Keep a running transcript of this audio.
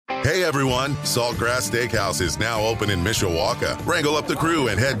Hey everyone, Saltgrass Steakhouse is now open in Mishawaka. Wrangle up the crew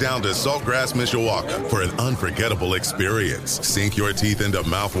and head down to Saltgrass Mishawaka for an unforgettable experience. Sink your teeth into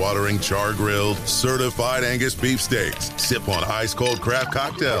mouth-watering char-grilled, certified Angus beef steaks. Sip on ice-cold craft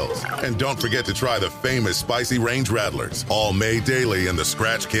cocktails. And don't forget to try the famous spicy range rattlers, all made daily in the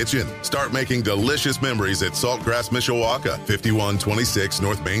Scratch Kitchen. Start making delicious memories at Saltgrass Mishawaka, 5126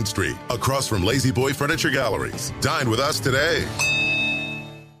 North Main Street, across from Lazy Boy Furniture Galleries. Dine with us today.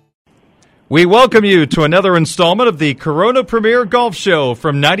 We welcome you to another installment of the Corona Premier Golf Show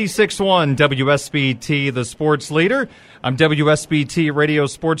from 96.1 WSBT, the sports leader. I'm WSBT Radio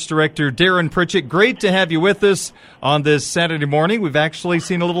Sports Director Darren Pritchett. Great to have you with us on this Saturday morning. We've actually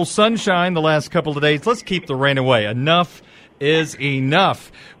seen a little sunshine the last couple of days. Let's keep the rain away. Enough is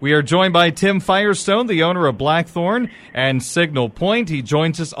enough. We are joined by Tim Firestone, the owner of Blackthorn and Signal Point. He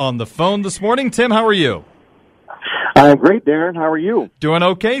joins us on the phone this morning. Tim, how are you? I'm great, Darren. How are you? Doing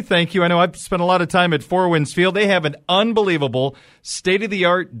okay, thank you. I know I've spent a lot of time at Four Winds Field. They have an unbelievable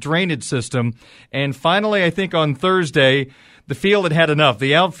state-of-the-art drainage system. And finally, I think on Thursday, the field had enough.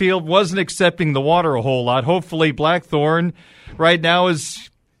 The outfield wasn't accepting the water a whole lot. Hopefully, Blackthorn right now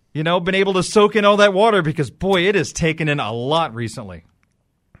has, been able to soak in all that water because, boy, it has taken in a lot recently.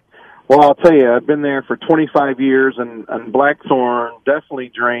 Well, I'll tell you, I've been there for 25 years, and Blackthorn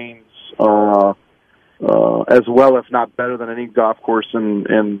definitely drains as well, if not better, than any golf course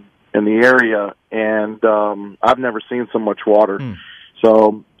in the area. And I've never seen so much water.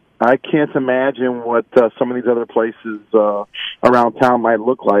 So I can't imagine what some of these other places around town might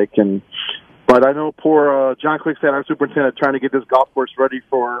look like. But I know poor John Quickstead, our superintendent, trying to get this golf course ready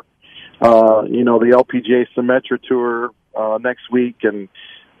for the LPGA Symetra Tour next week. And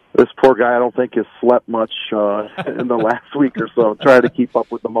this poor guy, I don't think, has slept much in the last week or so, trying to keep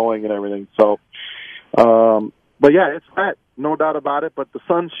up with the mowing and everything. So. But yeah, it's wet, no doubt about it, but the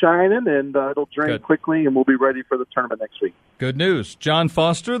sun's shining and it'll drain quickly and we'll be ready for the tournament next week. Good news. John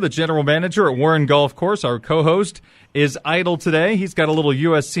Foster, the general manager at Warren Golf Course, our co-host, is idle today. He's got a little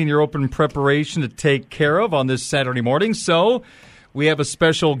U.S. Senior Open preparation to take care of on this Saturday morning. So we have a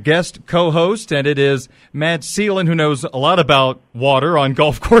special guest co-host, and it is Matt Seelan, who knows a lot about water on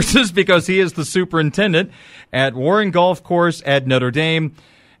golf courses because he is the superintendent at Warren Golf Course at Notre Dame.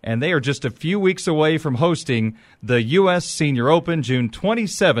 And they are just a few weeks away from hosting the U.S. Senior Open, June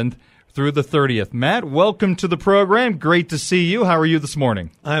 27th through the 30th. Matt, welcome to the program. Great to see you. How are you this morning?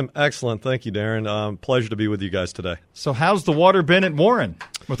 I'm excellent. Thank you, Darren. Pleasure to be with you guys today. So how's the water been at Warren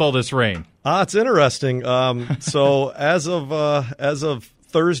with all this rain? It's interesting. So as of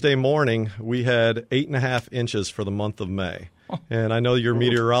Thursday morning, we had 8.5 inches for the month of May. And I know your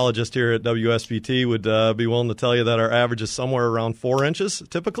meteorologist here at WSBT would be willing to tell you that our average is somewhere around 4 inches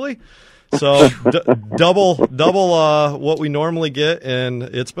typically. So double what we normally get, and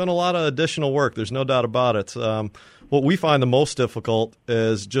it's been a lot of additional work. There's no doubt about it. What we find the most difficult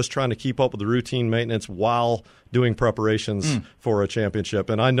is just trying to keep up with the routine maintenance while doing preparations for a championship.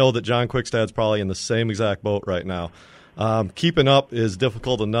 And I know that John Quickstad's probably in the same exact boat right now. Keeping up is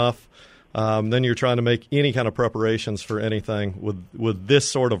difficult enough. Then you're trying to make any kind of preparations for anything with this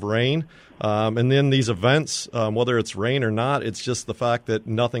sort of rain. And then these events, whether it's rain or not, it's just the fact that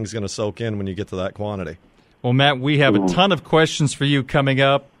nothing's going to soak in when you get to that quantity. Well, Matt, we have a ton of questions for you coming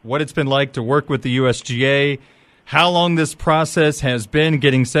up. What it's been like to work with the USGA, how long this process has been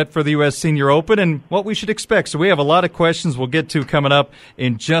getting set for the U.S. Senior Open, and what we should expect. So we have a lot of questions we'll get to coming up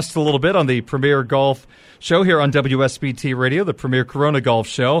in just a little bit on the Premier Golf Show here on WSBT Radio, the Premier Corona Golf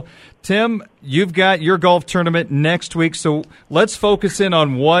Show. Tim, you've got your golf tournament next week, so let's focus in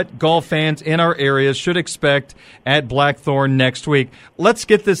on what golf fans in our area should expect at Blackthorn next week. Let's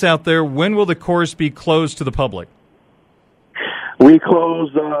get this out there. When will the course be closed to the public? We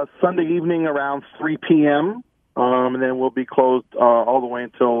close Sunday evening around 3 p.m., and then we'll be closed all the way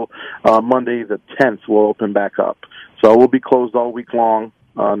until Monday the 10th. We'll open back up. So we'll be closed all week long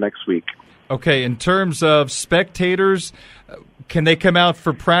next week. Okay, in terms of spectators, can they come out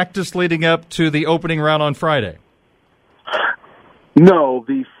for practice leading up to the opening round on Friday? No,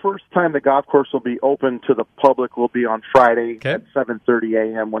 the first time the golf course will be open to the public will be on Friday at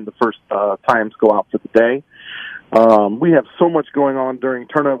 7:30 a.m. when the first times go out for the day. We have so much going on during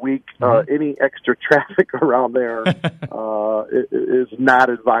tournament week. Any extra traffic around there is not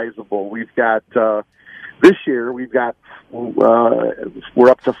advisable. We've got this year. We're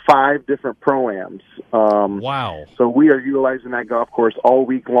up to 5 different pro-ams. Wow! So we are utilizing that golf course all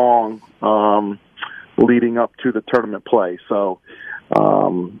week long, leading up to the tournament play. So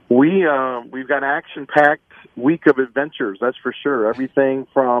we've got an action-packed week of adventures. That's for sure. Everything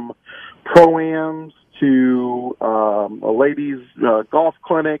from pro-ams to a ladies' golf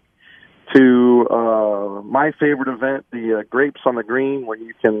clinic, to my favorite event, the Grapes on the Green, where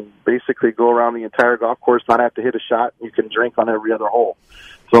you can basically go around the entire golf course, not have to hit a shot. You can drink on every other hole.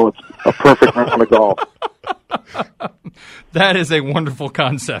 So it's a perfect round of golf. That is a wonderful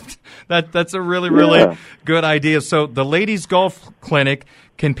concept. That's a really good idea. So the ladies golf clinic,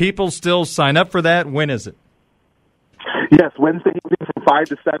 can people still sign up for that? When is it? Yes, Wednesday evening from 5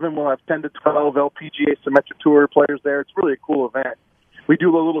 to 7. We'll have 10 to 12 LPGA Symetra Tour players there. It's really a cool event. We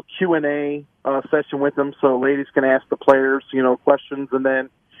do a little Q&A session with them, so ladies can ask the players, questions, and then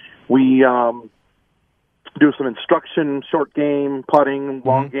we do some instruction, short game, putting,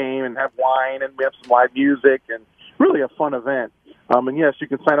 long game, and have wine, and we have some live music, and really a fun event. And yes, you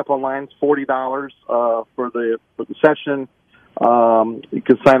can sign up online. It's $40 for the session. You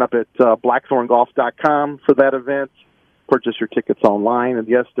can sign up at blackthorngolf.com for that event. Purchase your tickets online, and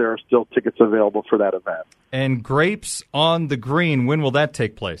yes, there are still tickets available for that event. And Grapes on the Green, when will that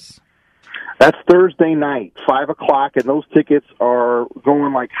take place? That's Thursday night, 5 o'clock, and those tickets are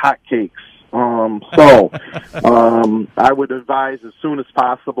going like hotcakes. I would advise as soon as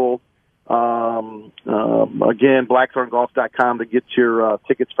possible. Again, blackthorngolf.com to get your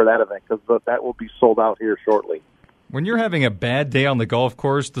tickets for that event, because that will be sold out here shortly. When you're having a bad day on the golf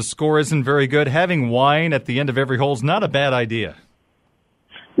course, the score isn't very good, having wine at the end of every hole is not a bad idea.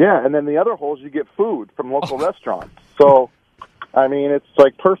 Yeah, and then the other holes you get food from local restaurants. So, I mean, it's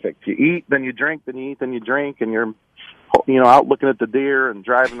like perfect. You eat, then you drink, then you eat, then you drink, and you're out looking at the deer and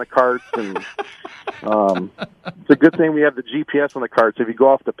driving the carts. And it's a good thing we have the GPS on the carts. If you go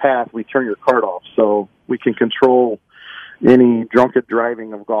off the path, we turn your cart off, so we can control any drunken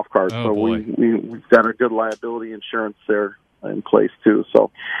driving of golf carts. Oh, so boy. we've got a good liability insurance there in place too.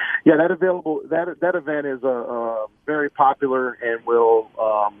 So, yeah, that event is very popular and will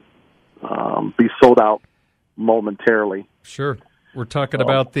be sold out momentarily. Sure. We're talking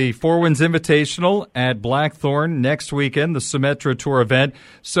about the Four Winds Invitational at Blackthorn next weekend, the Symetra Tour event.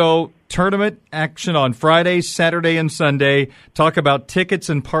 So tournament action on Friday, Saturday, and Sunday. Talk about tickets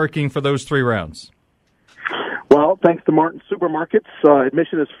and parking for those 3 rounds. Well, thanks to Martin Supermarkets,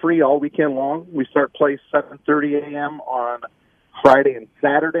 admission is free all weekend long. We start play 7:30 a.m. on Friday and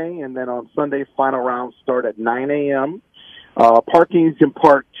Saturday, and then on Sunday, final rounds start at 9 a.m. Parking, you can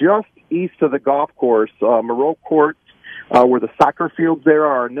park just east of the golf course, Moreau Court, where the soccer fields there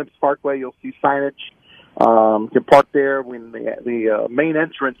are, Nips Parkway. You'll see signage. You can park there. When the main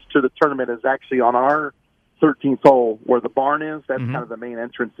entrance to the tournament is actually on our 13th hole, where the barn is. That's kind of the main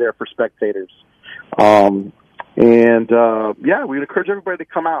entrance there for spectators. We would encourage everybody to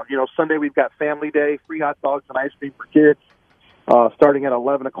come out. Sunday we've got Family Day, free hot dogs and ice cream for kids, starting at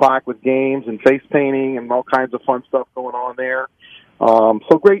 11 o'clock with games and face painting and all kinds of fun stuff going on there. So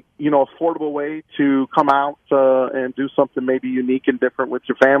great, affordable way to come out and do something maybe unique and different with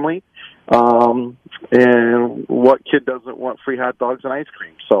your family. And what kid doesn't want free hot dogs and ice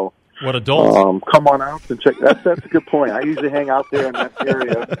cream? So what adults? Come on out and check. That's a good point. I usually hang out there in that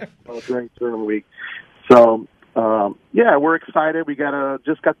area during tournament week. So, we're excited. We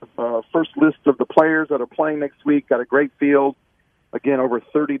just got the first list of the players that are playing next week. Got a great field. Again, over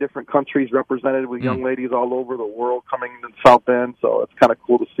 30 different countries represented with young ladies all over the world coming to South Bend. So it's kind of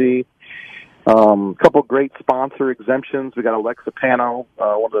cool to see. A couple great sponsor exemptions. We got Alexa Pano,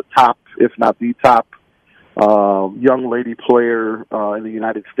 one of the top, if not the top, young lady player in the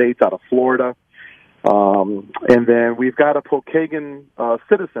United States out of Florida. And then we've got a Pokagon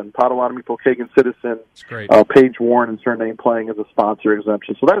citizen, Potawatomi Pokagon citizen, Paige Warren and surname playing as a sponsor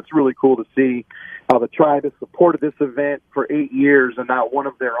exemption. So that's really cool to see how the tribe has supported this event for 8 years and not one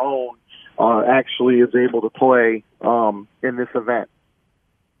of their own actually is able to play in this event.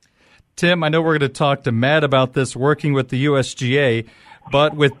 Tim, I know we're going to talk to Matt about this working with the USGA,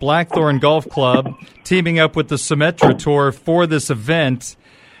 but with Blackthorn Golf Club teaming up with the Symetra Tour for this event,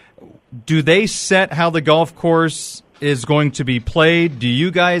 do they set how the golf course is going to be played? Do you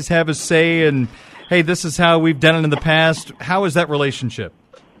guys have a say in, hey, this is how we've done it in the past? How is that relationship?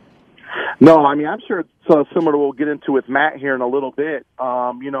 No, I mean, I'm sure it's similar to what we'll get into with Matt here in a little bit.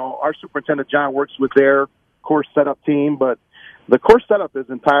 Our superintendent, John, works with their course setup team, but the course setup is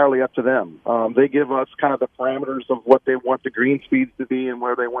entirely up to them. They give us kind of the parameters of what they want the green speeds to be and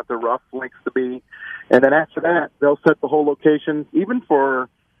where they want the rough lengths to be. And then after that, they'll set the whole location, even for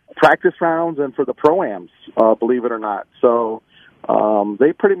practice rounds and for the pro-ams, believe it or not. So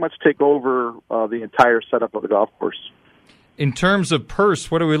they pretty much take over the entire setup of the golf course. In terms of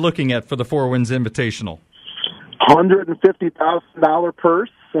purse, what are we looking at for the Four Winds Invitational? $150,000 purse.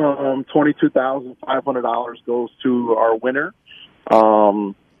 $22,500 goes to our winner.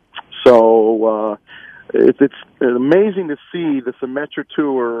 it's amazing to see the Symetra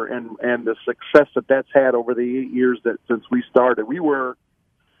Tour and the success that's had over the 8 years since we started. We were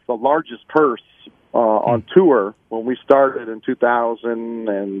the largest purse on tour when we started in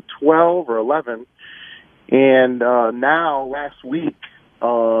 2012 or 11, and now last week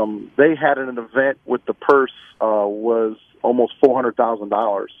they had an event with the purse was almost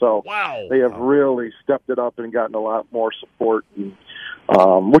 $400,000. So wow. They have really stepped it up and gotten a lot more support, and,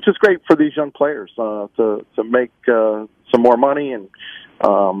 which is great for these young players to make some more money and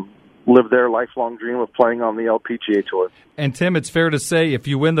live their lifelong dream of playing on the LPGA Tour. And, Tim, it's fair to say if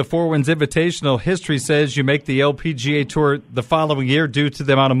you win the Four Winds Invitational, history says you make the LPGA Tour the following year due to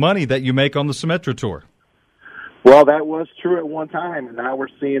the amount of money that you make on the Symetra Tour. Well, that was true at one time, and now we're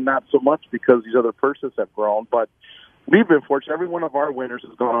seeing not so much because these other purses have grown. But we've been fortunate. Every one of our winners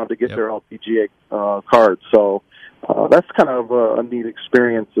has gone on to get their LPGA cards. So that's kind of a neat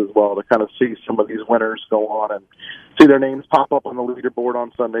experience as well, to kind of see some of these winners go on and see their names pop up on the leaderboard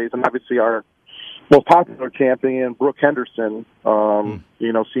on Sundays. And obviously our most popular champion, Brooke Henderson,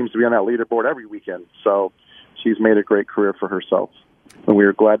 seems to be on that leaderboard every weekend. So she's made a great career for herself, and we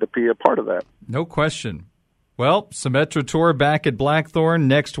are glad to be a part of that. No question. Well, Symetra Tour back at Blackthorn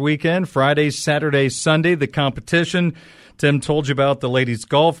next weekend, Friday, Saturday, Sunday, the competition. Tim told you about the ladies'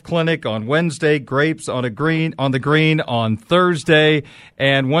 golf clinic on Wednesday, Grapes on the green on Thursday.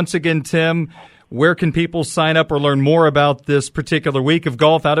 And once again, Tim, where can people sign up or learn more about this particular week of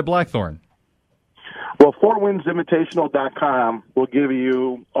golf out at Blackthorn? Well, fourwindsinvitational.com will give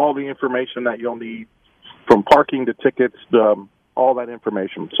you all the information that you'll need, from parking to tickets, all that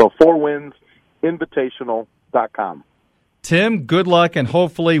information. So fourwindsinvitational.com. Tim, good luck and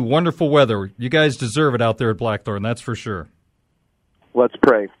hopefully wonderful weather. You guys deserve it out there at Blackthorn, that's for sure. Let's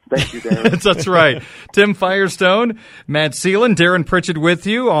pray. Thank you, Darren. That's right. Tim Firestone, Matt Seelan, Darren Pritchett with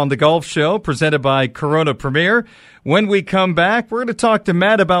you on The Golf Show, presented by Corona Premier. When we come back, we're going to talk to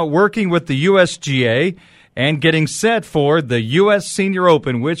Matt about working with the USGA and getting set for the U.S. Senior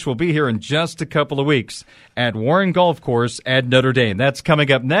Open, which will be here in just a couple of weeks at Warren Golf Course at Notre Dame. That's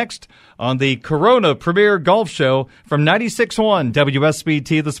coming up next on the Corona Premier Golf Show from 96.1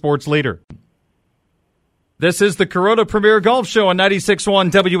 WSBT, the sports leader. This is the Corona Premier Golf Show on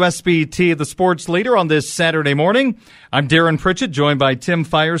 96.1 WSBT, the sports leader, on this Saturday morning. I'm Darren Pritchett, joined by Tim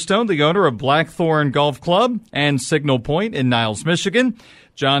Firestone, the owner of Blackthorn Golf Club and Signal Point in Niles, Michigan.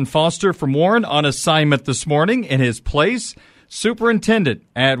 John Foster from Warren on assignment this morning in his place. Superintendent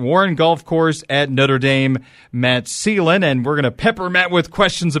at Warren Golf Course at Notre Dame, Matt Seelan. And we're going to pepper Matt with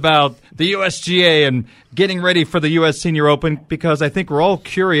questions about the USGA and getting ready for the U.S. Senior Open, because I think we're all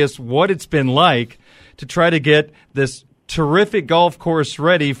curious what it's been like to try to get this terrific golf course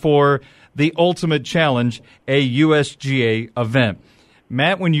ready for the Ultimate Challenge, a USGA event.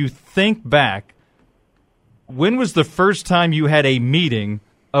 Matt, when you think back, when was the first time you had a meeting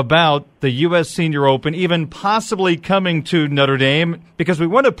about the U.S. Senior Open, even possibly coming to Notre Dame? Because we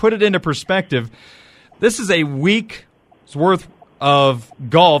want to put it into perspective. This is a week's worth of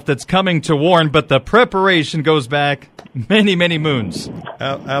golf that's coming to Warren, but the preparation goes back many, many moons.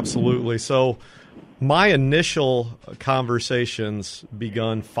 Absolutely. So my initial conversations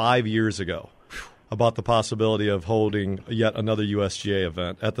begun 5 years ago about the possibility of holding yet another USGA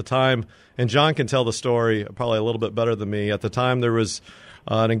event. At the time, and John can tell the story probably a little bit better than me, at the time there was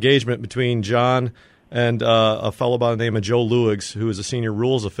an engagement between John and a fellow by the name of Joe Luigs, who is a senior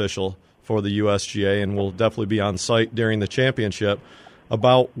rules official for the USGA and will definitely be on site during the championship,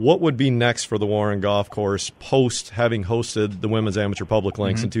 about what would be next for the Warren Golf Course post having hosted the Women's Amateur Public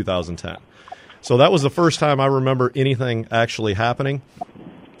Links in 2010. So that was the first time I remember anything actually happening.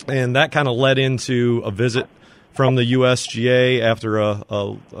 And that kind of led into a visit from the USGA after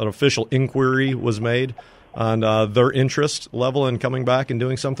an official inquiry was made on their interest level in coming back and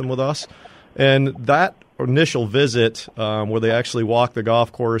doing something with us. And that initial visit, where they actually walked the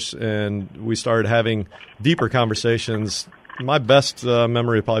golf course and we started having deeper conversations, my best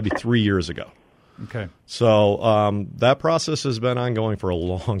memory would probably be 3 years ago. Okay. So that process has been ongoing for a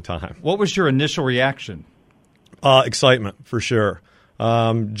long time. What was your initial reaction? Excitement, for sure.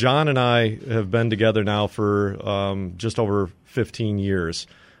 John and I have been together now for just over 15 years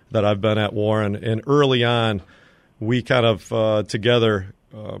that I've been at Warren. And early on, we kind of together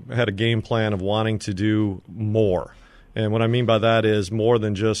had a game plan of wanting to do more. And what I mean by that is more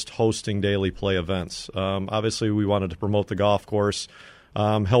than just hosting daily play events. Obviously, we wanted to promote the golf course,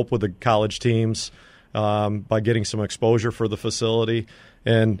 help with the college teams by getting some exposure for the facility.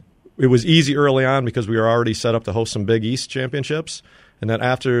 And it was easy early on because we were already set up to host some Big East championships. And then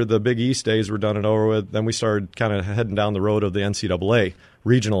after the Big East days were done and over with, then we started kind of heading down the road of the NCAA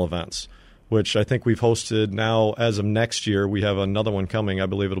regional events, which I think we've hosted now as of next year. We have another one coming. I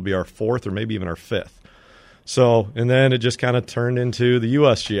believe it'll be our 4th or maybe even our 5th. So, and then it just kind of turned into the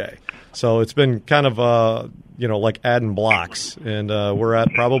USGA. So it's been kind of, like adding blocks, and we're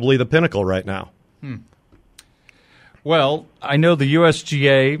at probably the pinnacle right now. Well, I know the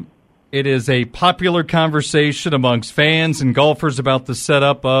USGA, it is a popular conversation amongst fans and golfers about the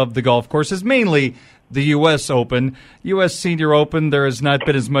setup of the golf courses, mainly the U.S. Open. U.S. Senior Open, there has not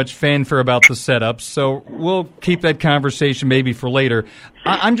been as much fanfare about the setup, so we'll keep that conversation maybe for later.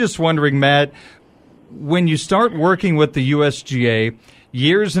 I'm just wondering, Matt, when you start working with the USGA,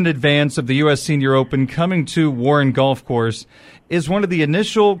 years in advance of the U.S. Senior Open coming to Warren Golf Course, is one of the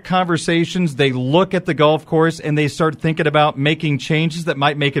initial conversations they look at the golf course and they start thinking about making changes that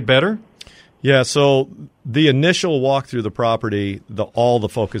might make it better? Yeah, so the initial walk through the property, all the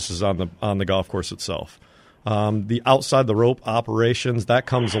focus is on the golf course itself. The outside the rope operations, that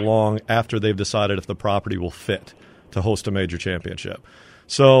comes along after they've decided if the property will fit to host a major championship.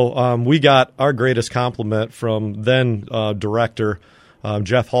 So we got our greatest compliment from then director,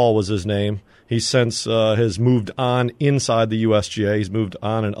 Jeff Hall was his name. He since has moved on inside the USGA. He's moved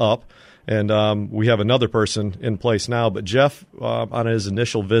on and up. And we have another person in place now. But Jeff, on his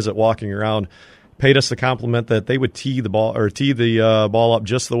initial visit walking around, paid us the compliment that they would tee the ball up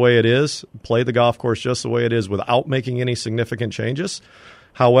just the way it is, play the golf course just the way it is without making any significant changes.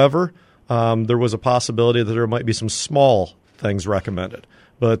 However, there was a possibility that there might be some small things recommended.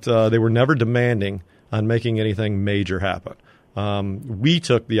 But they were never demanding on making anything major happen. We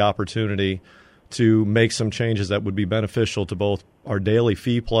took the opportunity to make some changes that would be beneficial to both our daily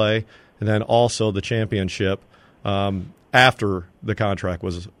fee play and then also the championship after the contract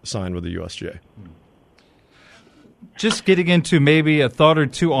was signed with the USGA. Just getting into maybe a thought or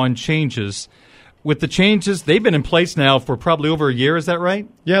two on changes. With the changes, they've been in place now for probably over a year, is that right?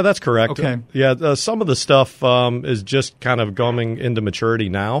 Yeah, that's correct. Okay. Some of the stuff is just kind of coming into maturity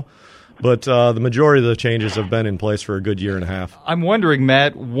now. But the majority of the changes have been in place for a good year and a half. I'm wondering,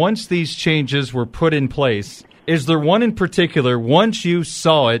 Matt, once these changes were put in place, is there one in particular, once you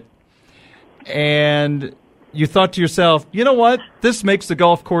saw it and you thought to yourself, you know what, this makes the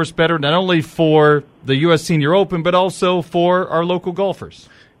golf course better not only for the U.S. Senior Open but also for our local golfers?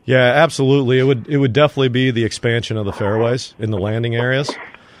 Yeah, absolutely. It would definitely be the expansion of the fairways in the landing areas.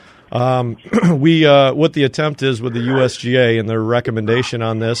 What the attempt is with the USGA and their recommendation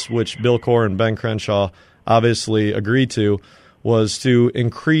on this, which Bill Corr and Ben Crenshaw obviously agreed to, was to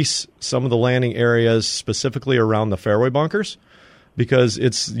increase some of the landing areas specifically around the fairway bunkers, because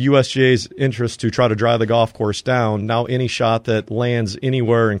it's USGA's interest to try to drive the golf course down. Now any shot that lands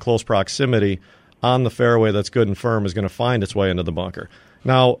anywhere in close proximity on the fairway that's good and firm is going to find its way into the bunker.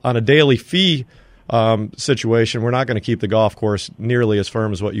 Now, on a daily fee situation, we're not going to keep the golf course nearly as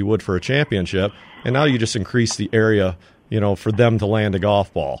firm as what you would for a championship, and now you just increase the area, for them to land a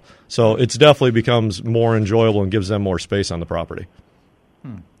golf ball. So it's definitely becomes more enjoyable and gives them more space on the property.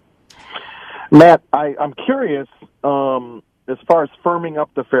 Matt, I'm curious, as far as firming up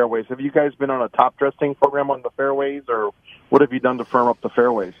the fairways, have you guys been on a top dressing program on the fairways, or what have you done to firm up the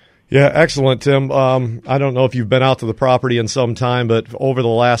fairways? Yeah, excellent, Tim. I don't know if you've been out to the property in some time, but over the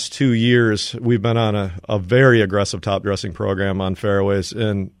last 2 years, we've been on a very aggressive top dressing program on fairways,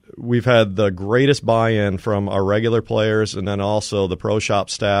 and we've had the greatest buy-in from our regular players and then also the pro shop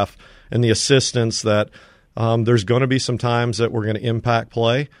staff and the assistants that there's going to be some times that we're going to impact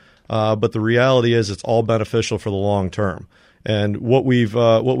play, but the reality is it's all beneficial for the long term. And what we've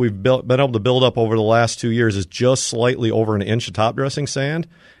been able to build up over the last 2 years is just slightly over an inch of top dressing sand,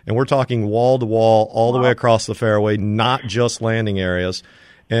 and we're talking wall to wall all the way across the fairway, not just landing areas.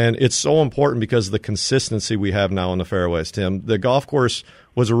 And it's so important because of the consistency we have now in the fairways, Tim. The golf course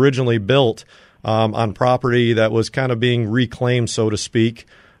was originally built on property that was kind of being reclaimed, so to speak,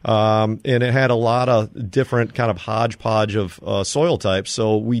 and it had a lot of different kind of hodgepodge of soil types,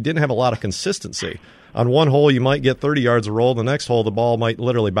 so we didn't have a lot of consistency. On one hole, you might get 30 yards of roll. The next hole, the ball might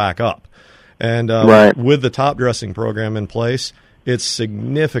literally back up. And with the top dressing program in place, it's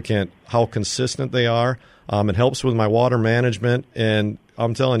significant how consistent they are. It helps with my water management. And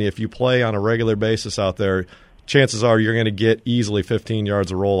I'm telling you, if you play on a regular basis out there, chances are you're going to get easily 15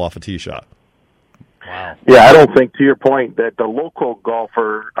 yards of roll off a tee shot. Wow. Yeah, I don't think, to your point, that the local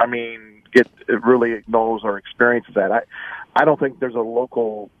golfer, really knows or experiences that. I don't think there's a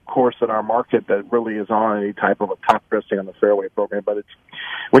local course in our market that really is on any type of a top dressing on the fairway program. But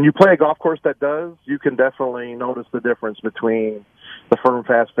when you play a golf course that does, you can definitely notice the difference between the firm,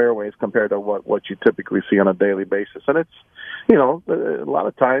 fast fairways compared to what you typically see on a daily basis. And it's, a lot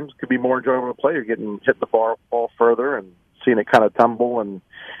of times could be more enjoyable to play. You're hitting the ball further and seeing it kind of tumble and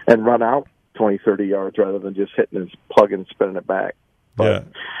run out. 20, 30 yards rather than just hitting his plug and spinning it back. But Yeah.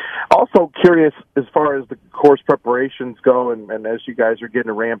 Also curious as far as the course preparations go, and as you guys are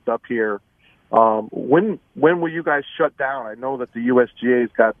getting ramped up here, when will you guys shut down? I know that the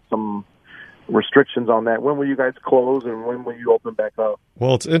USGA's got some restrictions on that. When will you guys close, and when will you open back up?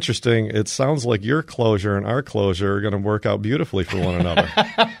 Well, it's interesting. It sounds like your closure and our closure are going to work out beautifully for one another.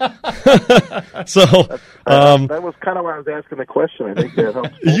 So that was kind of why I was asking the question. I think that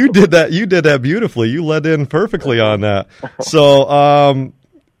helps. You did that beautifully. You led in perfectly on that. So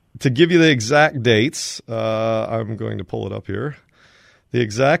to give you the exact dates, I'm going to pull it up here. The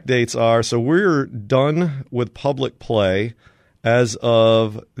exact dates are, so we're done with public play as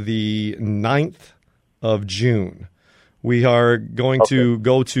of the 9th of June. We are going to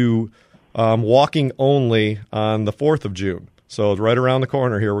go to walking only on the 4th of June. So it's right around the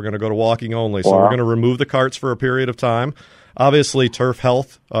corner here. We're going to go to walking only. So we're going to remove the carts for a period of time. Obviously, turf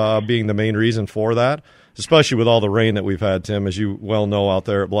health being the main reason for that, especially with all the rain that we've had, Tim, as you well know out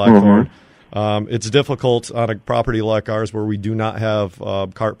there at Blackthorn. It's difficult on a property like ours where we do not have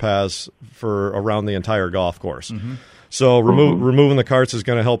cart paths for around the entire golf course. So removing the carts is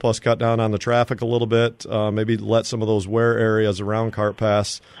going to help us cut down on the traffic a little bit, maybe let some of those wear areas around cart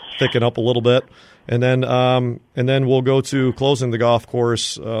paths thicken up a little bit. And then we'll go to closing the golf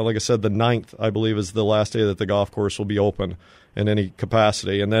course. Like I said, the 9th, I believe, is the last day that the golf course will be open in any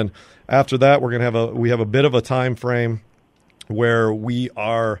capacity. And then after that, we have a bit of a time frame where we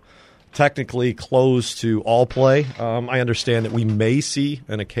are technically closed to all play. I understand that we may see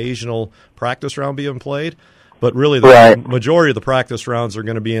an occasional practice round being played, but really the majority of the practice rounds are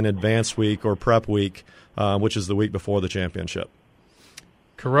going to be in advanced week or prep week, which is the week before the championship.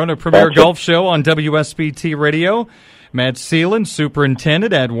 Corona Premier Golf Show on WSBT Radio. Matt Seeland,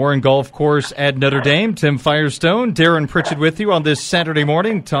 superintendent at Warren Golf Course at Notre Dame. Tim Firestone, Darren Pritchett with you on this Saturday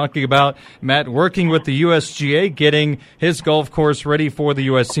morning, talking about Matt working with the USGA, getting his golf course ready for the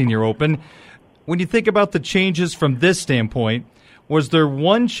U.S. Senior Open. When you think about the changes from this standpoint, was there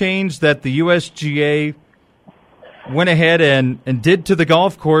one change that the USGA went ahead and did to the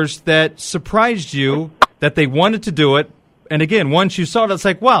golf course that surprised you, that they wanted to do it? And again, once you saw it, it's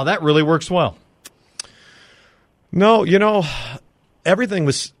like, wow, that really works well. No, everything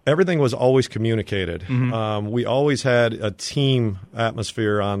was always communicated. We always had a team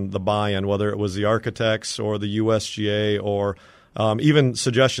atmosphere on the buy-in, whether it was the architects or the USGA or even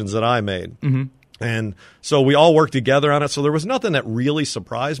suggestions that I made. And so we all worked together on it. So there was nothing that really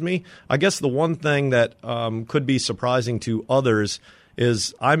surprised me. I guess the one thing that could be surprising to others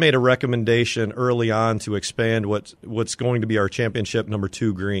is I made a recommendation early on to expand what's going to be our championship number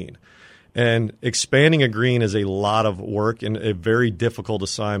 2 green. And expanding a green is a lot of work and a very difficult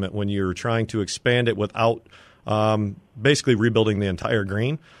assignment when you're trying to expand it without basically rebuilding the entire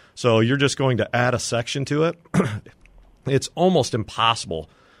green. So you're just going to add a section to it. It's almost impossible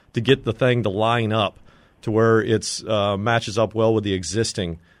to get the thing to line up to where it's matches up well with the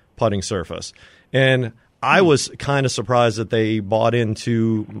existing putting surface. And I was kind of surprised that they bought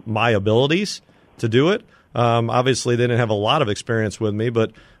into my abilities to do it. Obviously, they didn't have a lot of experience with me,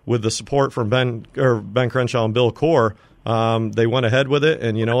 but with the support from Ben Crenshaw and Bill Core, they went ahead with it,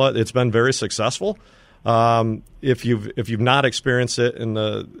 and you know what? It's been very successful. If you've not experienced it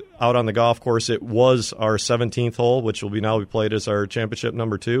out on the golf course, it was our 17th hole, which will now be played as our championship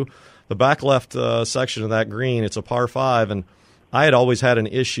number 2. The back left section of that green, it's a par 5, and I had always had an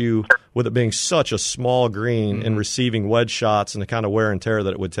issue with it being such a small green and receiving wedge shots and the kind of wear and tear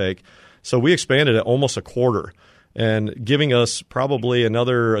that it would take. So we expanded it almost a quarter and giving us probably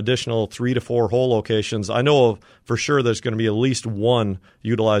another additional 3 to 4 hole locations. I know for sure there's going to be at least one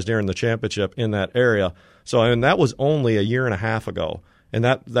utilized during the championship in that area. So, and that was only a year and a half ago. And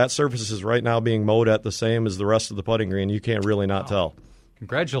that surface is right now being mowed at the same as the rest of the putting green. You can't really not tell.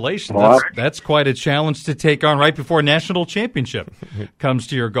 Congratulations. That's quite a challenge to take on right before a national championship comes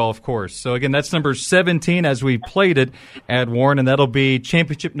to your golf course. So, again, that's number 17 as we played it at Warren, and that'll be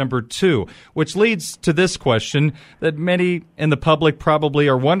championship number 2, which leads to this question that many in the public probably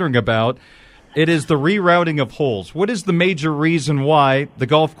are wondering about. It is the rerouting of holes. What is the major reason why the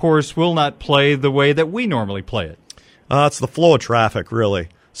golf course will not play the way that we normally play it? It's the flow of traffic, really.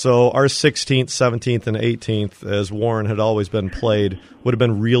 So our 16th, 17th, and 18th, as Warren had always been played, would have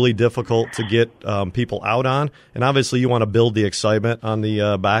been really difficult to get people out on. And obviously you want to build the excitement on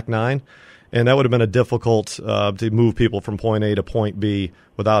the back 9. And that would have been a difficult to move people from point A to point B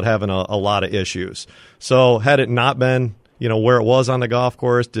without having a lot of issues. So had it not been where it was on the golf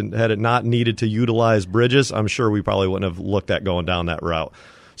course, had it not needed to utilize bridges, I'm sure we probably wouldn't have looked at going down that route.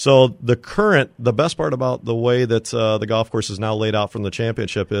 So the best part about the way that the golf course is now laid out from the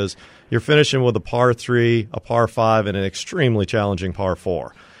championship is you're finishing with a par 3, a par 5, and an extremely challenging par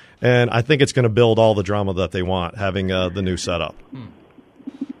 4. And I think it's going to build all the drama that they want, having the new setup.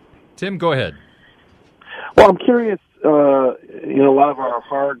 Tim, go ahead. Well, I'm curious, a lot of our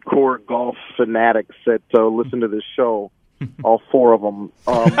hardcore golf fanatics that listen to this show, all 4 of them,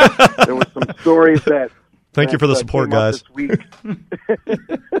 there were some stories that Thank you for the support, guys. This week.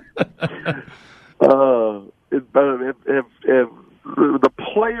 The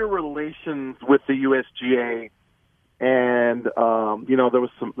player relations with the USGA, and there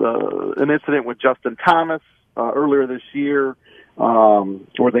was an incident with Justin Thomas earlier this year,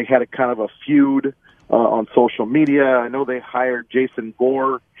 where they had a kind of a feud on social media. I know they hired Jason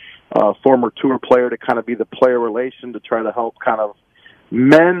Gore, former tour player, to kind of be the player relation to try to help kind of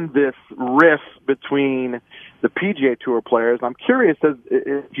mend this rift between the PGA Tour players. I'm curious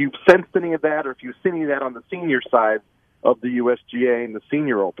if you've sensed any of that, or if you've seen any of that on the senior side of the USGA and the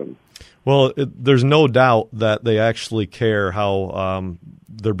Senior Open. Well, there's no doubt that they actually care how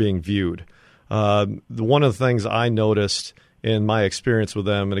they're being viewed. One of the things I noticed in my experience with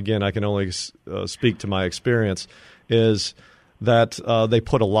them, and again, I can only speak to my experience, is that they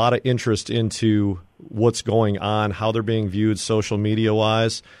put a lot of interest into what's going on, how they're being viewed social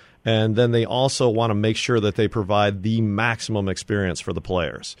media-wise, and then they also want to make sure that they provide the maximum experience for the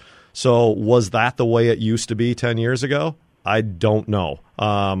players. So was that the way it used to be 10 years ago? I don't know.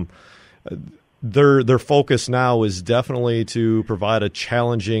 Their focus now is definitely to provide a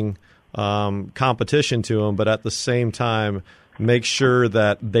challenging competition to them, but at the same time make sure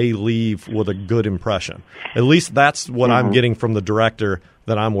that they leave with a good impression. At least that's what I'm getting from the director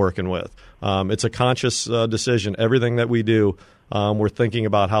that I'm working with. It's a conscious decision. Everything that we do, we're thinking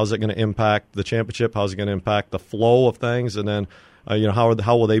about how's it going to impact the championship, how's it going to impact the flow of things, and then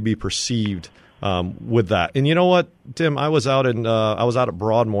how will they be perceived with that. And you know what, Tim, I was out at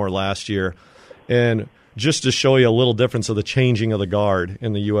Broadmoor last year, and just to show you a little difference of the changing of the guard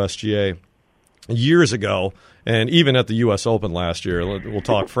in the USGA. Years ago, and even at the U.S. Open last year, we'll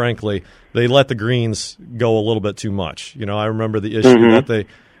talk frankly, they let the greens go a little bit too much. I remember the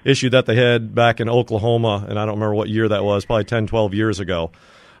issue that they had back in Oklahoma, and I don't remember what year that was, probably 10, 12 years ago.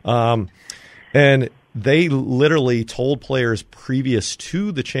 And they literally told players previous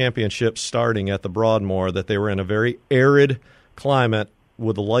to the championship starting at the Broadmoor that they were in a very arid climate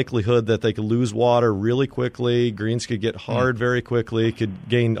with the likelihood that they could lose water really quickly, greens could get hard very quickly, could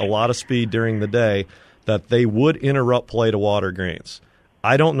gain a lot of speed during the day, that they would interrupt play to water greens.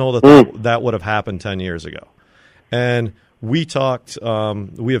 I don't know that would have happened 10 years ago. And we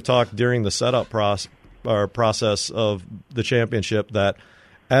have talked during the setup process of the championship that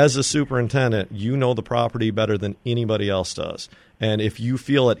as a superintendent, you know the property better than anybody else does. And if you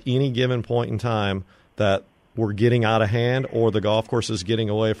feel at any given point in time that we're getting out of hand or the golf course is getting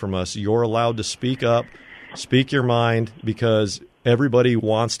away from us, you're allowed to speak up, speak your mind, because everybody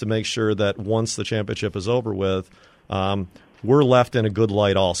wants to make sure that once the championship is over with, we're left in a good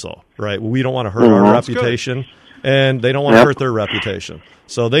light also, right? We don't want to hurt our reputation, and they don't want to hurt their reputation.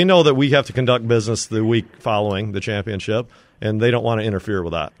 So they know that we have to conduct business the week following the championship, and they don't want to interfere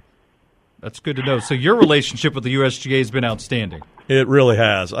with that. That's good to know. So your relationship with the USGA has been outstanding. It really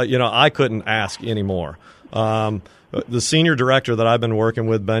has. I couldn't ask any more. The senior director that I've been working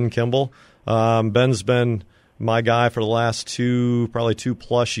with, Ben Kimball, Ben's been my guy for the last probably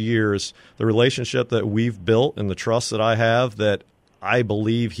 2+ years. The relationship that we've built and the trust that I have, that I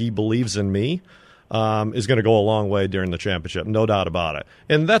believe he believes in me, is going to go a long way during the championship, no doubt about it.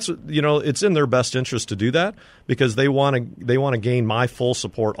 And that's, it's in their best interest to do that, because they want to gain my full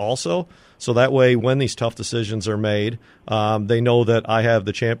support also. So that way, when these tough decisions are made, they know that I have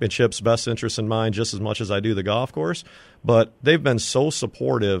the championship's best interest in mind just as much as I do the golf course. But they've been so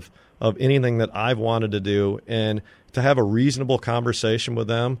supportive of anything that I've wanted to do, and to have a reasonable conversation with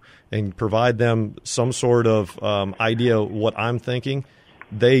them and provide them some sort of idea of what I'm thinking,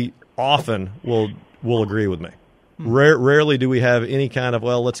 they often will agree with me. Rarely do we have any kind of,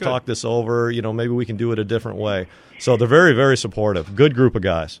 let's talk this over, maybe we can do it a different way. So they're very, very supportive. Good group of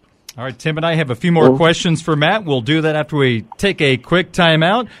guys. All right, Tim and I have a few more questions for Matt. We'll do that after we take a quick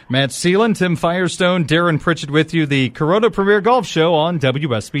timeout. Matt Seeland, Tim Firestone, Darren Pritchett with you, the Corona Premier Golf Show on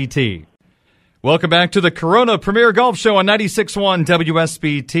WSBT. Welcome back to the Corona Premier Golf Show on 96.1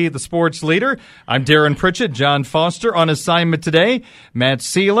 WSBT, the sports leader. I'm Darren Pritchett, John Foster on assignment today. Matt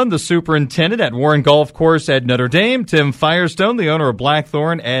Seeland, the superintendent at Warren Golf Course at Notre Dame. Tim Firestone, the owner of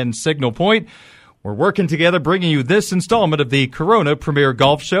Blackthorn and Signal Point. We're working together, bringing you this installment of the Corona Premier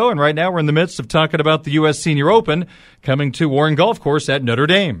Golf Show. And right now we're in the midst of talking about the U.S. Senior Open coming to Warren Golf Course at Notre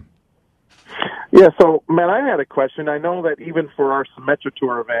Dame. Yeah, so, man, I had a question. I know that even for our Symetra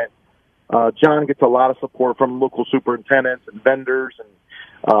Tour event, John gets a lot of support from local superintendents and vendors. And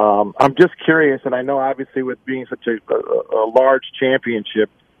I'm just curious, and I know obviously with being such a large championship,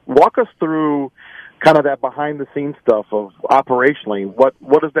 walk us through kind of that behind-the-scenes stuff of operationally.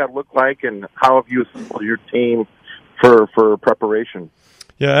 What does that look like, and how have you assembled your team for preparation?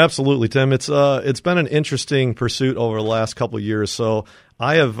 Yeah, absolutely, Tim. It's been an interesting pursuit over the last couple of years. So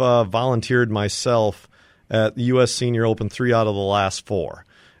I have volunteered myself at the U.S. Senior Open 3 out of the last 4.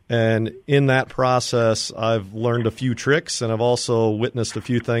 And in that process, I've learned a few tricks, and I've also witnessed a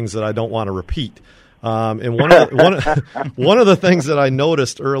few things that I don't want to repeat. And one of the things that I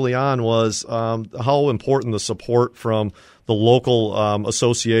noticed early on was how important the support from the local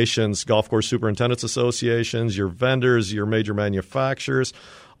associations, golf course superintendents associations, your vendors, your major manufacturers.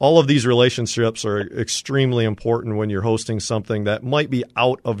 All of these relationships are extremely important when you're hosting something that might be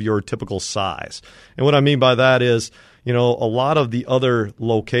out of your typical size. And what I mean by that is, a lot of the other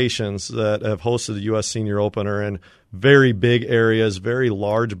locations that have hosted the U.S. Senior Open are in very big areas, very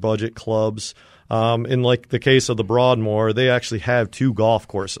large budget clubs. In like the case of the Broadmoor, they actually have 2 golf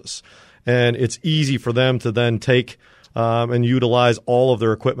courses. And it's easy for them to then take and utilize all of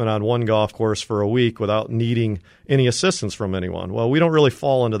their equipment on one golf course for a week without needing any assistance from anyone. Well, we don't really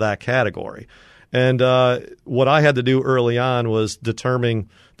fall into that category. And what I had to do early on was determine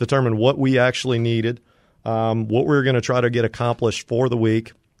what we actually needed, what we were going to try to get accomplished for the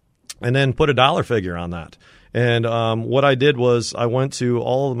week, and then put a dollar figure on that. And what I did was I went to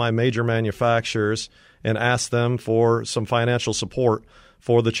all of my major manufacturers and asked them for some financial support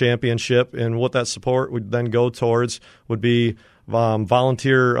for the championship. And what that support would then go towards would be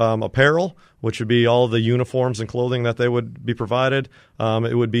volunteer apparel, which would be all of the uniforms and clothing that they would be provided.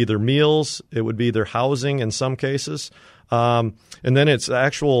 It would be their meals. It would be their housing in some cases. And then it's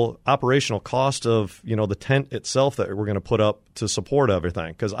actual operational cost of, the tent itself that we're going to put up to support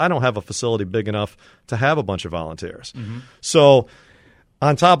everything. Because I don't have a facility big enough to have a bunch of volunteers. Mm-hmm. So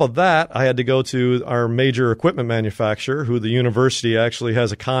on top of that, I had to go to our major equipment manufacturer, who the university actually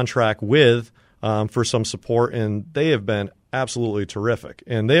has a contract with for some support. And they have been absolutely terrific.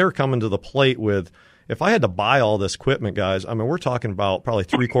 And they are coming to the plate with, if I had to buy all this equipment, guys, we're talking about probably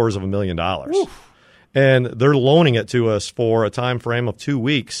 $750,000. Oof. And they're loaning it to us for a time frame of 2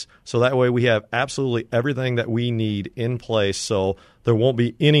 weeks. So that way we have absolutely everything that we need in place. So there won't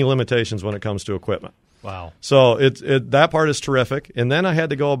be any limitations when it comes to equipment. Wow. So that part is terrific. And then I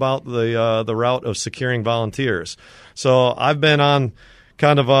had to go about the route of securing volunteers. So I've been on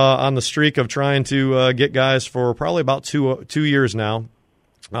kind of on the streak of trying to get guys for probably about two years now.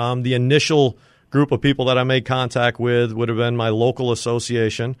 The initial group of people that I made contact with would have been my local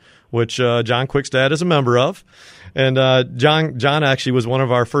association, which John Quickstad is a member of. And John actually was one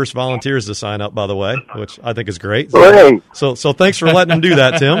of our first volunteers to sign up, by the way, which I think is great. So thanks for letting him do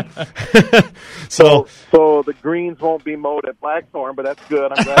that, Tim. So the greens won't be mowed at Blackthorn, but that's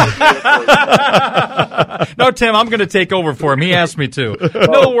good. I'm glad to do it. No, Tim, I'm going to take over for him. He asked me to.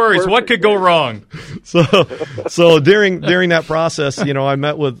 No worries. Perfect. What could go wrong? So during that process, I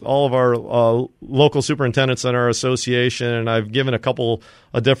met with all of our local superintendents in our association, and I've given a couple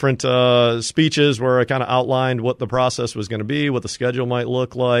of different speeches where I kind of outlined what the process was going to be, what the schedule might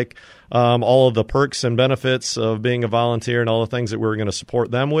look like, all of the perks and benefits of being a volunteer and all the things that we were going to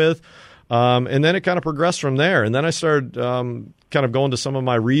support them with. And then it kind of progressed from there. And then I started kind of going to some of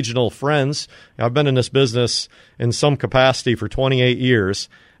my regional friends. I've been in this business in some capacity for 28 years,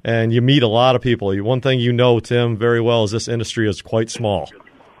 and you meet a lot of people. One thing Tim, very well is this industry is quite small.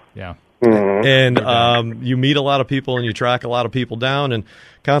 Yeah. And you meet a lot of people and you track a lot of people down. And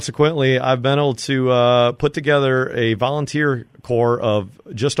consequently, I've been able to put together a volunteer corps of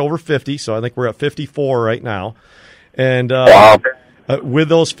just over 50. So I think we're at 54 right now. And with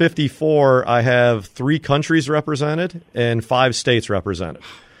those 54, I have 3 countries represented and 5 states represented.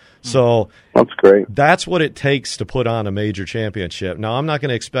 So that's great. That's what it takes to put on a major championship. Now, I'm not going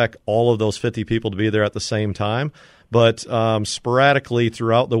to expect all of those 50 people to be there at the same time, but sporadically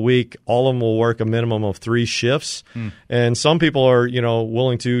throughout the week, all of them will work a minimum of 3 shifts. And some people are,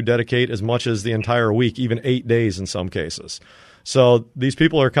 willing to dedicate as much as the entire week, even 8 days in some cases. So these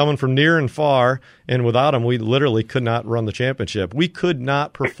people are coming from near and far, and without them, we literally could not run the championship. We could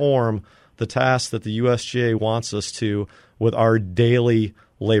not perform the tasks that the USGA wants us to with our daily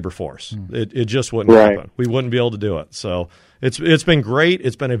labor force. It just wouldn't happen. We wouldn't be able to do it. So it's been great.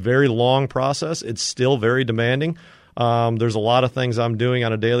 It's been a very long process. It's still very demanding. There's a lot of things I'm doing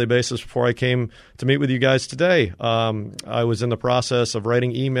on a daily basis before I came to meet with you guys today. I was in the process of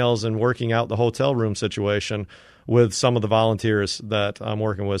writing emails and working out the hotel room situation with some of the volunteers that I'm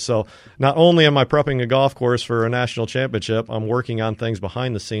working with. So not only am I prepping a golf course for a national championship, I'm working on things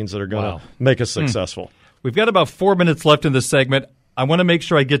behind the scenes that are going to make us successful. We've got about 4 minutes left in this segment. I want to make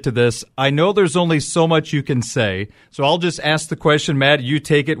sure I get to this. I know there's only so much you can say, so I'll just ask the question, Matt. You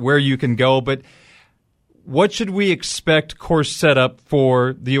take it where you can go, but what should we expect course setup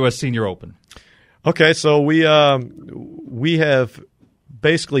for the U.S. Senior Open? Okay, so we have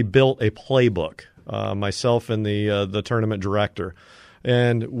basically built a playbook, myself and the tournament director.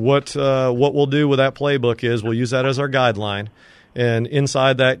 And what we'll do with that playbook is we'll use that as our guideline. And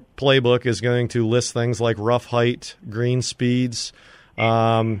inside that playbook is going to list things like rough height, green speeds.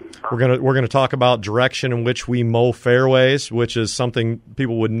 We're gonna talk about direction in which we mow fairways, which is something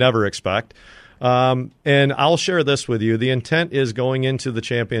people would never expect. And I'll share this with you. The intent is going into the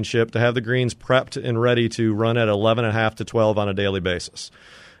championship to have the greens prepped and ready to run at 11.5 to 12 on a daily basis.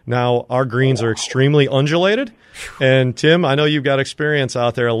 Now, our greens are extremely undulated. And, Tim, I know you've got experience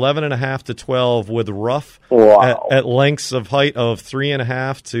out there. 11.5 to 12 with rough at lengths of height of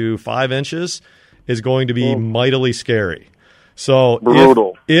 3.5 to 5 inches is going to be mightily scary.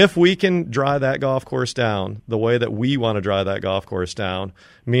 So if we can dry that golf course down the way that we want to dry that golf course down,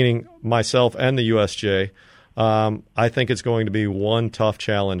 meaning myself and the USJ, I think it's going to be one tough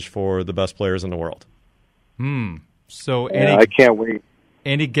challenge for the best players in the world. So I can't wait.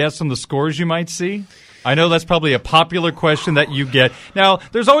 Any guess on the scores you might see? I know that's probably a popular question that you get. Now,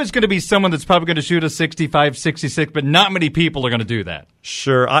 there's always going to be someone that's probably going to shoot a 65, 66, but not many people are going to do that.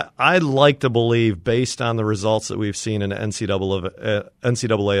 Sure. I'd like to believe, based on the results that we've seen in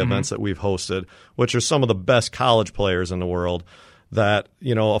NCAA events that we've hosted, which are some of the best college players in the world, that a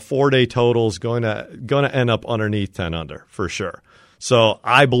 4-day total is going to end up underneath 10 under for sure. So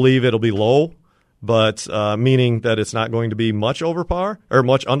I believe it'll be low, but meaning that it's not going to be much over par or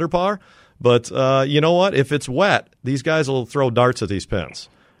much under par. But you know what? If it's wet, these guys will throw darts at these pins.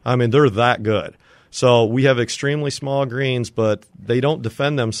 I mean, they're that good. So we have extremely small greens, but they don't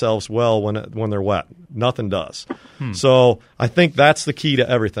defend themselves well when they're wet. Nothing does. So I think that's the key to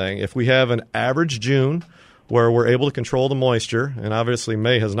everything. If we have an average June where we're able to control the moisture, and obviously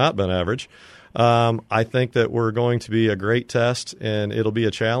May has not been average, I think that we're going to be a great test, and it'll be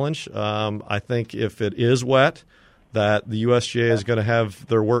a challenge. I think if it is wet, that the USGA is going to have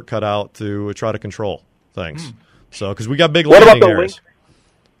their work cut out to try to control things. So, because we got big landing areas.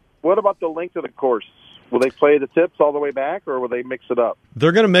 What about the length of the course? Will they play the tips all the way back, or will they mix it up?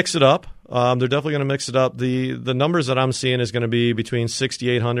 They're going to mix it up. They're definitely going to mix it up. The numbers that I'm seeing is going to be between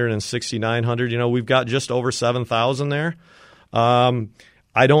 6,800 and 6,900. We've got just over 7,000 there.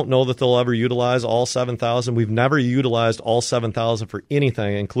 I don't know that they'll ever utilize all 7,000. We've never utilized all 7,000 for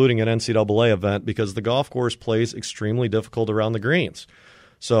anything, including an NCAA event, because the golf course plays extremely difficult around the greens.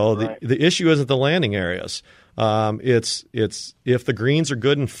 So the issue isn't the landing areas. It's if the greens are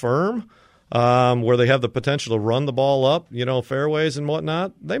good and firm, where they have the potential to run the ball up, fairways and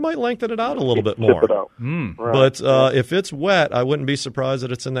whatnot, they might lengthen it out a little bit more. But if it's wet, I wouldn't be surprised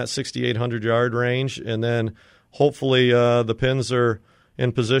that it's in that 6,800-yard range, and then hopefully the pins are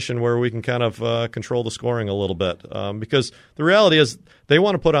in position where we can kind of control the scoring a little bit. Because the reality is they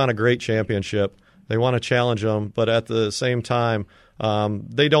want to put on a great championship. They want to challenge them, but at the same time,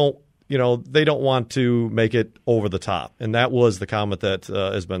 they don't want to make it over the top. And that was the comment that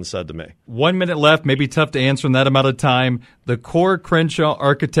has been said to me. 1 minute left, maybe tough to answer in that amount of time. The core Crenshaw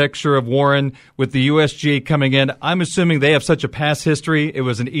architecture of Warren with the USGA coming in, I'm assuming they have such a past history. It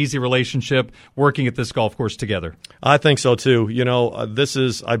was an easy relationship working at this golf course together. I think so, too. This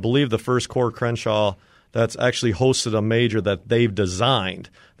is, I believe, the first core Crenshaw that's actually hosted a major that they've designed.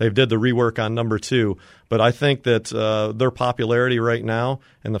 They've did the rework on number 2. But I think that their popularity right now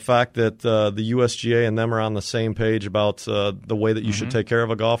and the fact that the USGA and them are on the same page about the way that you should take care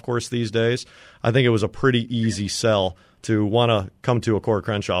of a golf course these days, I think it was a pretty easy sell to want to come to a core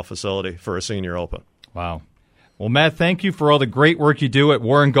Crenshaw facility for a Senior Open. Wow. Well, Matt, thank you for all the great work you do at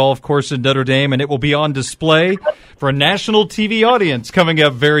Warren Golf Course in Notre Dame, and it will be on display for a national TV audience coming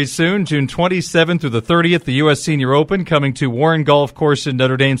up very soon, June 27th through the 30th, the U.S. Senior Open coming to Warren Golf Course in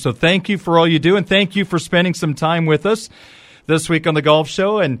Notre Dame. So thank you for all you do, and thank you for spending some time with us this week on the Golf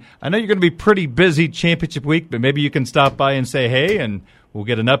Show. And I know you're going to be pretty busy championship week, but maybe you can stop by and say hey, and we'll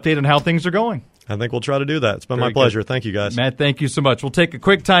get an update on how things are going. I think we'll try to do that. It's been my pleasure. Good. Thank you, guys. Matt, thank you so much. We'll take a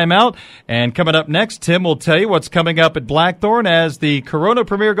quick time out, and coming up next, Tim will tell you what's coming up at Blackthorn as the Corona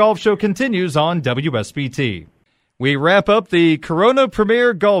Premier Golf Show continues on WSBT. We wrap up the Corona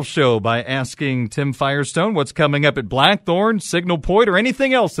Premier Golf Show by asking Tim Firestone what's coming up at Blackthorn, Signal Point, or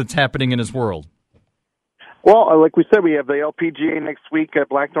anything else that's happening in his world. Well, like we said, we have the LPGA next week at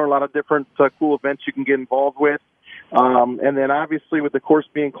Blackthorn, a lot of different cool events you can get involved with. And then obviously with the course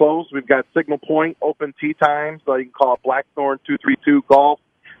being closed, we've got Signal Point open tee times. You can call it Blackthorn 232 Golf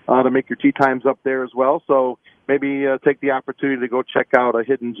to make your tee times up there as well. So maybe take the opportunity to go check out a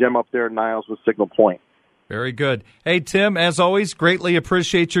hidden gem up there in Niles with Signal Point. Very good. Hey, Tim, as always, greatly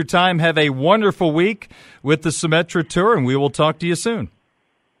appreciate your time. Have a wonderful week with the Symetra Tour, and we will talk to you soon.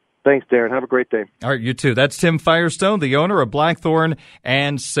 Thanks, Darren. Have a great day. All right, you too. That's Tim Firestone, the owner of Blackthorn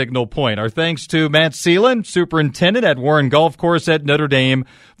and Signal Point. Our thanks to Matt Seelan, superintendent at Warren Golf Course at Notre Dame,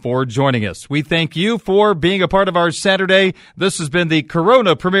 for joining us. We thank you for being a part of our Saturday. This has been the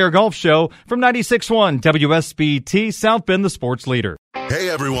Corona Premier Golf Show from 96.1 WSBT, South Bend, the sports leader. Hey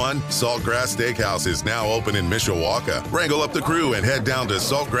everyone, Saltgrass Steakhouse is now open in Mishawaka. Wrangle up the crew and head down to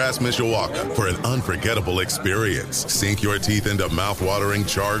Saltgrass Mishawaka for an unforgettable experience. Sink your teeth into mouth-watering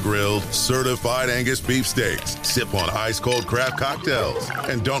char-grilled, certified Angus beef steaks. Sip on ice-cold craft cocktails.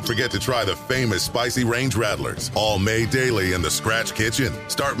 And don't forget to try the famous spicy range rattlers, all made daily in the Scratch Kitchen.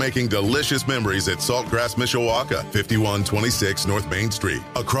 Start making delicious memories at Saltgrass Mishawaka, 5126 North Main Street,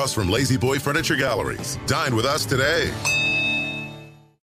 across from Lazy Boy Furniture Galleries. Dine with us today.